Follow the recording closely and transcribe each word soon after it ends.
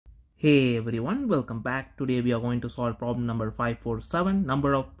Hey everyone, welcome back. Today we are going to solve problem number 547,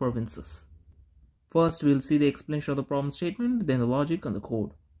 number of provinces. First we'll see the explanation of the problem statement, then the logic and the code.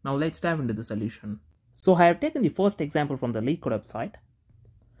 Now let's dive into the solution. So I have taken the first example from the Leetcode website.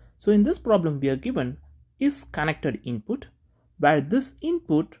 So in this problem we are given is connected input, where this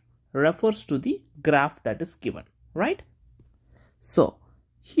input refers to the graph that is given, right? So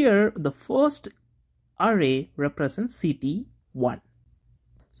here the first array represents CT1.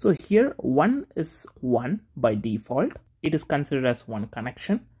 So here 1 is 1 by default. It is considered as one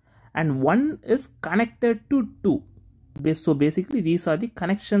connection, and 1 is connected to 2. So basically these are the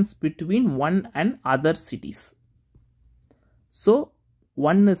connections between 1 and other cities. So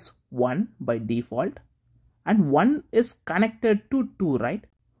 1 is 1 by default and 1 is connected to 2, right?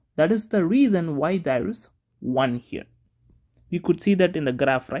 That is the reason why there is 1 here. You could see that in the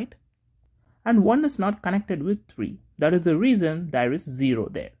graph, right? And 1 is not connected with 3. That is the reason there is 0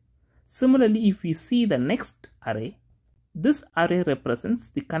 there. Similarly, if we see the next array, this array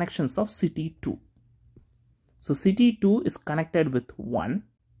represents the connections of city 2. So city 2 is connected with 1,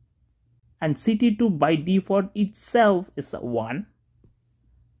 and city 2 by default itself is a 1,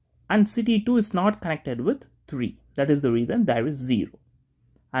 and city 2 is not connected with 3. That is the reason there is 0.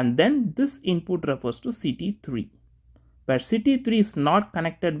 And then this input refers to city 3. Where city 3 is not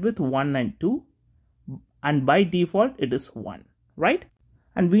connected with 1 and 2, and by default it is 1, right?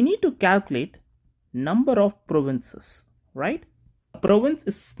 And we need to calculate number of provinces, right? A province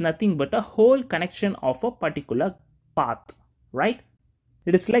is nothing but a whole connection of a particular path, right?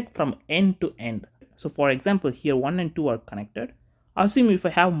 It is like from end to end. So for example, here 1 and 2 are connected. Assume if I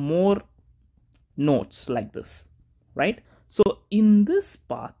have more nodes like this, right? So in this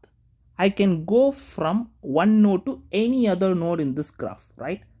path, I can go from one node to any other node in this graph,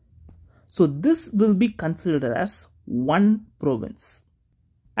 right? So this will be considered as one province.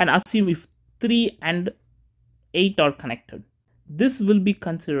 And assume if 3 and 8 are connected, this will be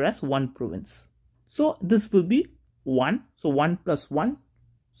considered as one province. So this will be 1. So 1 plus 1.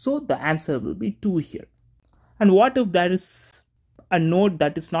 So the answer will be 2 here. And what if there is a node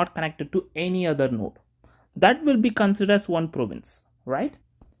that is not connected to any other node? That will be considered as one province, right?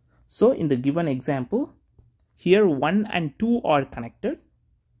 So in the given example, here 1 and 2 are connected.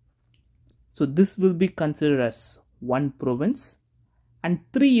 So this will be considered as one province, and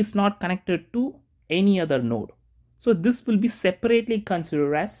 3 is not connected to any other node. So this will be separately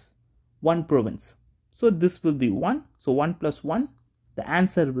considered as one province. So this will be 1. So 1 plus 1, the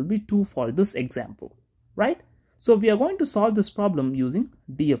answer will be 2 for this example, right? So we are going to solve this problem using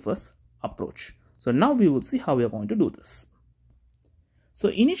DFS approach. So now we will see how we are going to do this. So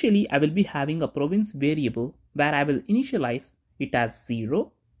initially I will be having a province variable where I will initialize it as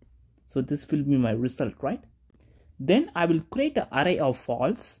 0. So this will be my result, right? Then I will create an array of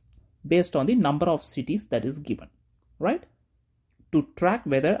false based on the number of cities that is given, right? To track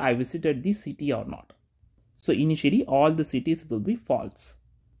whether I visited the city or not. So initially all the cities will be false.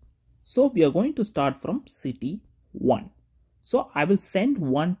 So we are going to start from city 1. So I will send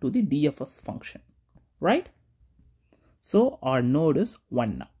 1 to the DFS function, right? So our node is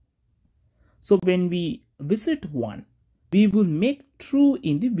 1 now. So when we visit 1, we will make true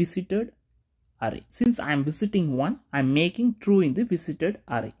in the visited array. Since I am visiting 1, I am making true in the visited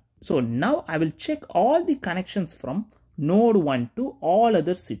array. So now I will check all the connections from node 1 to all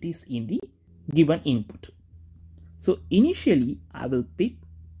other cities in the given input. So initially I will pick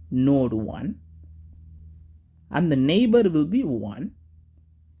node 1 and the neighbor will be 1.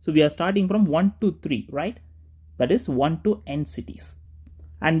 So we are starting from 1 to 3, right? That is 1 to n cities.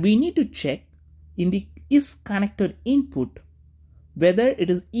 And we need to check in the is connected input whether it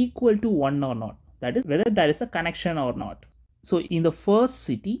is equal to 1 or not. That is whether there is a connection or not. So in the first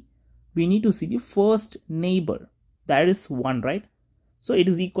city, we need to see the first neighbor. That is 1, right? So it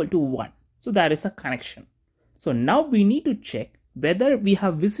is equal to 1. So there is a connection. So now we need to check whether we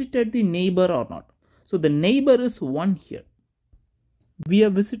have visited the neighbor or not. So the neighbor is 1 here. We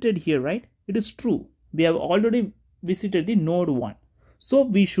have visited here, right? It is true. We have already visited the node 1. So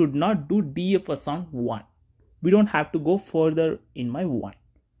we should not do DFS on 1. We don't have to go further in my 1,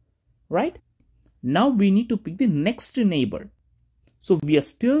 right? Now we need to pick the next neighbor. So we are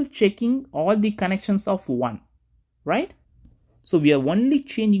still checking all the connections of 1, right? So we are only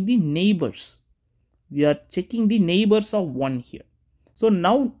changing the neighbors. We are checking the neighbors of 1 here. So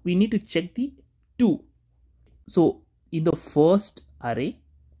now we need to check the 2. So in the first array,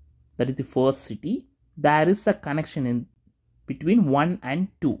 that is the first city, there is a connection in between 1 and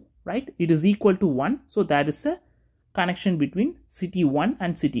 2, right? It is equal to 1. So there is a connection between city 1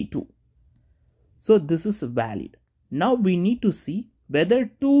 and city 2. So this is valid. Now we need to see whether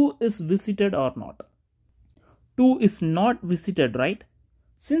 2 is visited or not. 2 is not visited, right?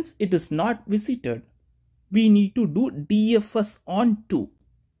 Since it is not visited, we need to do DFS on 2.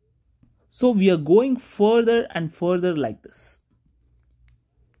 So we are going further and further like this,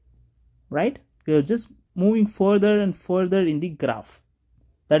 right? We are just moving further and further in the graph.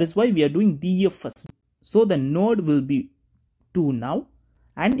 That is why we are doing DFS. So the node will be 2 now,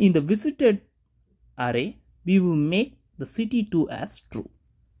 and in the visited array, we will make the city 2 as true,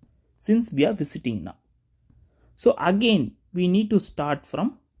 since we are visiting now. So again, we need to start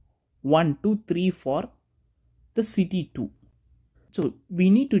from 1, 2, 3 for the city 2. So we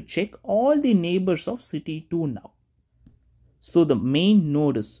need to check all the neighbors of city 2 now. So the main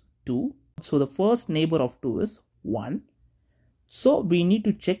node is 2. So the first neighbor of 2 is 1. So we need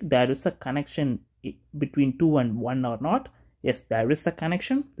to check there is a connection between 2 and 1 or not. Yes, there is a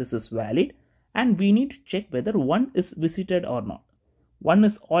connection. This is valid. And we need to check whether 1 is visited or not. 1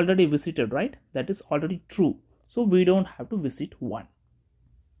 is already visited, right? That is already true. So we don't have to visit 1.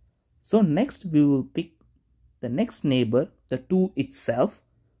 So next we will pick the next neighbor, the 2 itself,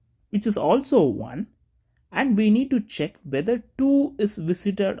 which is also 1, and we need to check whether 2 is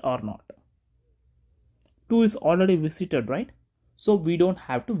visited or not. 2 is already visited, right? So we don't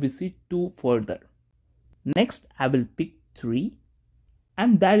have to visit 2 further. Next I will pick 3,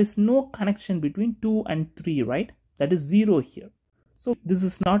 and there is no connection between 2 and 3, right? That is 0 here. So this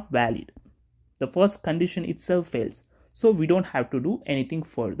is not valid. The first condition itself fails. So we don't have to do anything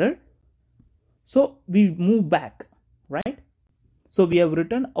further. So we move back, right? So we have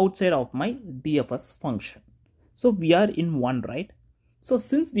written outside of my DFS function. So we are in 1, right? So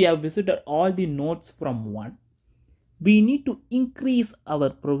since we have visited all the nodes from 1, we need to increase our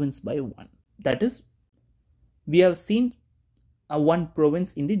province by 1. That is, we have seen a 1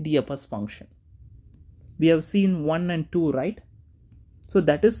 province in the DFS function. We have seen 1 and 2, right? So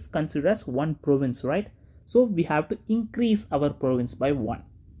that is considered as 1 province, right? So we have to increase our province by 1.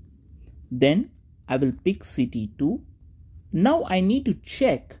 Then I will pick city 2. Now I need to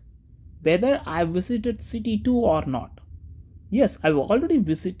check whether I visited city 2 or not. Yes, I've already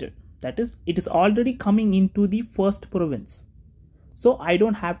visited. That is, it is already coming into the first province. So I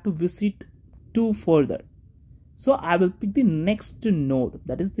don't have to visit 2 further. So I will pick the next node,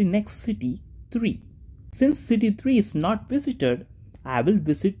 that is the next city 3. Since city 3 is not visited, I will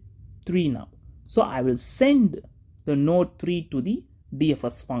visit 3 now. So I will send the node 3 to the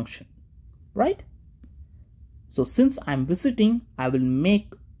DFS function, right? So since I'm visiting, I will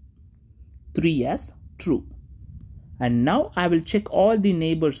make 3 as true. And now I will check all the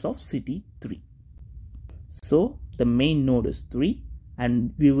neighbors of city 3. So the main node is 3,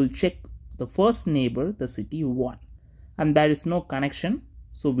 and we will check the first neighbor, the city 1. And there is no connection,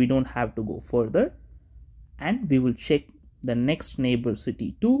 so we don't have to go further. And we will check the next neighbor,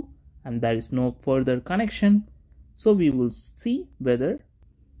 city 2, and there is no further connection. So we will see whether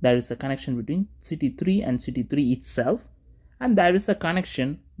there is a connection between city 3 and city 3 itself. And there is a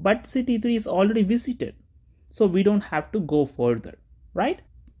connection, but city 3 is already visited. So we don't have to go further, right?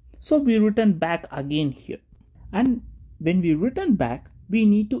 So we return back again here. And when we return back, we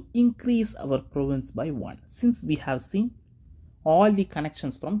need to increase our province by 1, since we have seen all the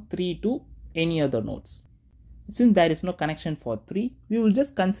connections from 3 to any other nodes. Since there is no connection for 3, we will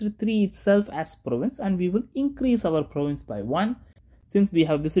just consider 3 itself as province, and we will increase our province by 1. Since we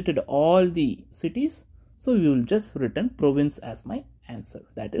have visited all the cities, so we will just return province as my answer,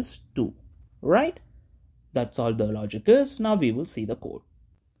 that is 2, right? That's all the logic is. Now we will see the code.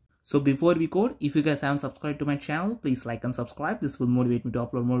 So before we code, if you guys haven't subscribed to my channel, please like and subscribe. This will motivate me to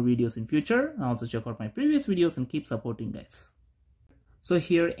upload more videos in future. And also check out my previous videos and keep supporting guys. So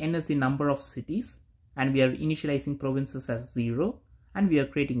here n is the number of cities, and we are initializing provinces as 0, and we are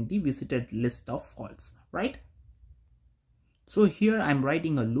creating the visited list of false, right? So here I'm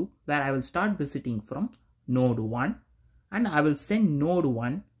writing a loop where I will start visiting from node 1, and I will send node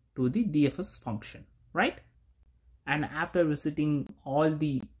 1 to the DFS function, right? And after visiting all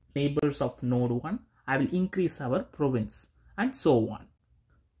the neighbors of node 1, I will increase our province, and so on.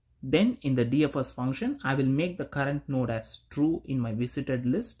 Then in the DFS function, I will make the current node as true in my visited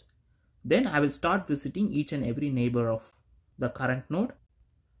list. Then I will start visiting each and every neighbor of the current node,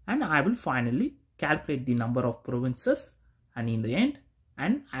 and I will finally calculate the number of provinces, and in the end,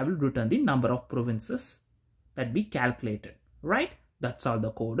 and I will return the number of provinces that we calculated, right? That's all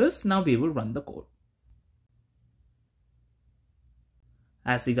the code is. Now we will run the code.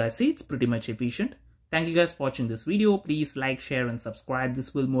 As you guys see, it's pretty much efficient. Thank you guys for watching this video. Please like, share and subscribe.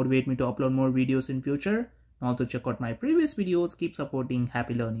 This will motivate me to upload more videos in future. And also check out my previous videos. Keep supporting.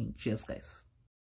 Happy learning. Cheers guys.